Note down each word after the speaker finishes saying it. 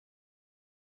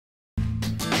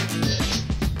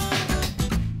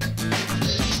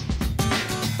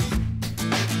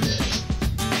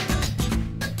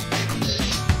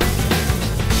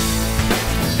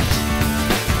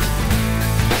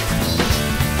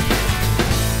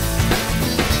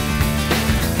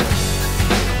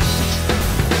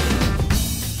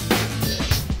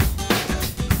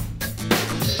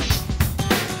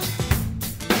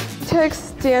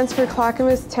stands for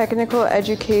Clackamas Technical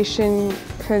Education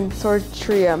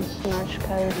Consortium. Much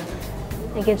because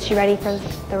it gets you ready for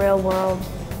the real world.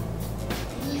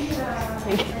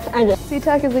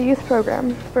 C-TEC is a youth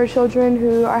program for children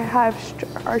who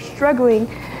are struggling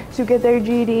to get their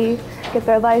GED, get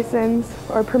their license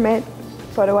or permit,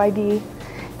 photo ID.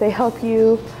 They help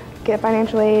you get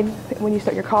financial aid when you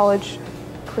start your college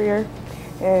career,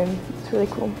 and it's really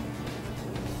cool.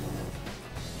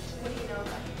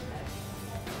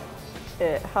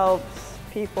 It helps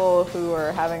people who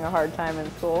are having a hard time in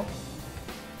school.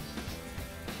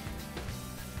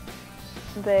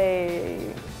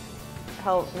 They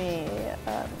help me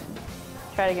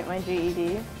try to get my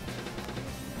GED.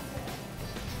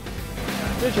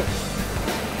 Did you?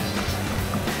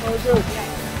 Oh, good.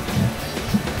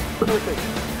 Perfect.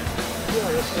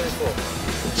 Yeah, that's very cool.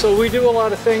 So we do a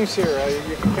lot of things here.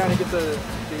 You can kind of get the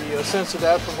sense of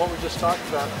that from what we just talked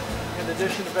about. In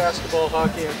addition to basketball,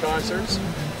 hockey, and concerts,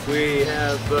 we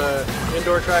have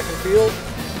indoor track and field,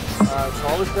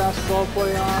 college basketball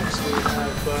playoffs, we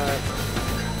have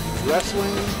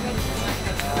wrestling,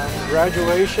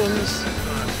 graduations,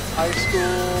 high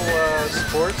school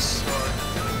sports.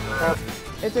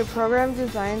 It's a program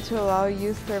designed to allow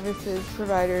youth services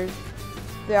providers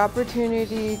the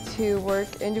opportunity to work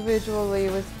individually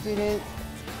with students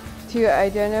to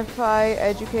identify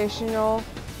educational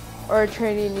or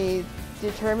training needs,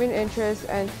 determine interests,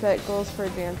 and set goals for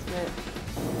advancement.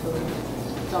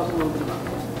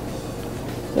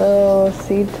 So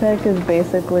C-TEC is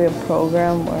basically a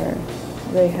program where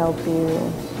they help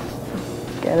you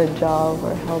get a job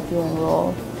or help you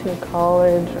enroll to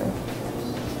college, or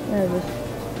just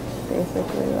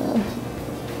basically that.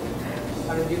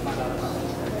 How did you find out about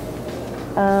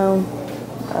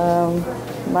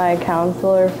it? My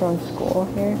counselor from school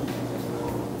here,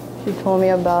 she told me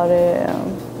about it.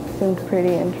 Seemed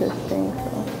pretty interesting, so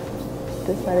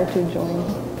decided to join.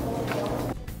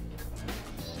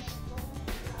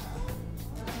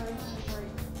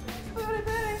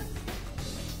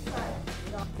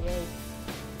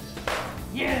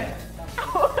 Yeah!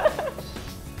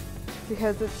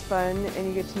 Because it's fun and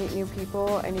you get to meet new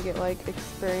people and you get like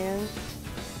experience,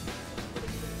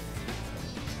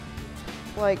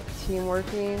 like team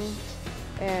working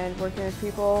and working with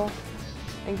people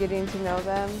and getting to know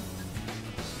them.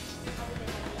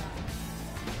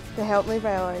 They helped me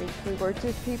by like, we worked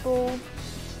with people,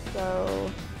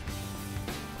 so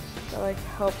that like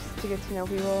helps to get to know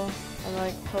people and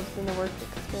like helps in the work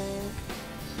experience.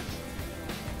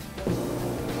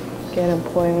 Get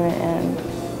employment and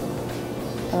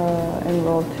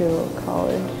enroll to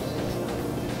college.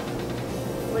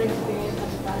 What experience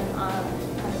have you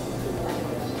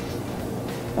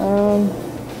gotten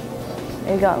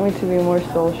It got me to be more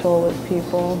social with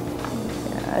people.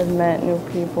 Yeah, I've met new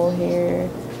people here.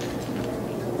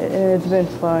 It's been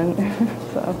fun,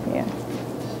 so yeah.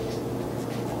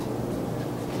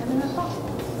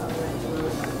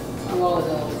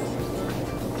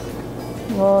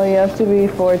 Well, you have to be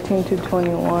 14 to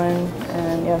 21,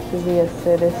 and you have to be a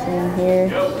citizen here.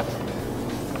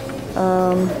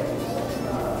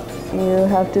 You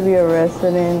have to be a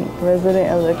resident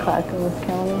of the Clackamas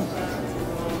County.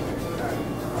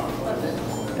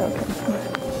 Okay.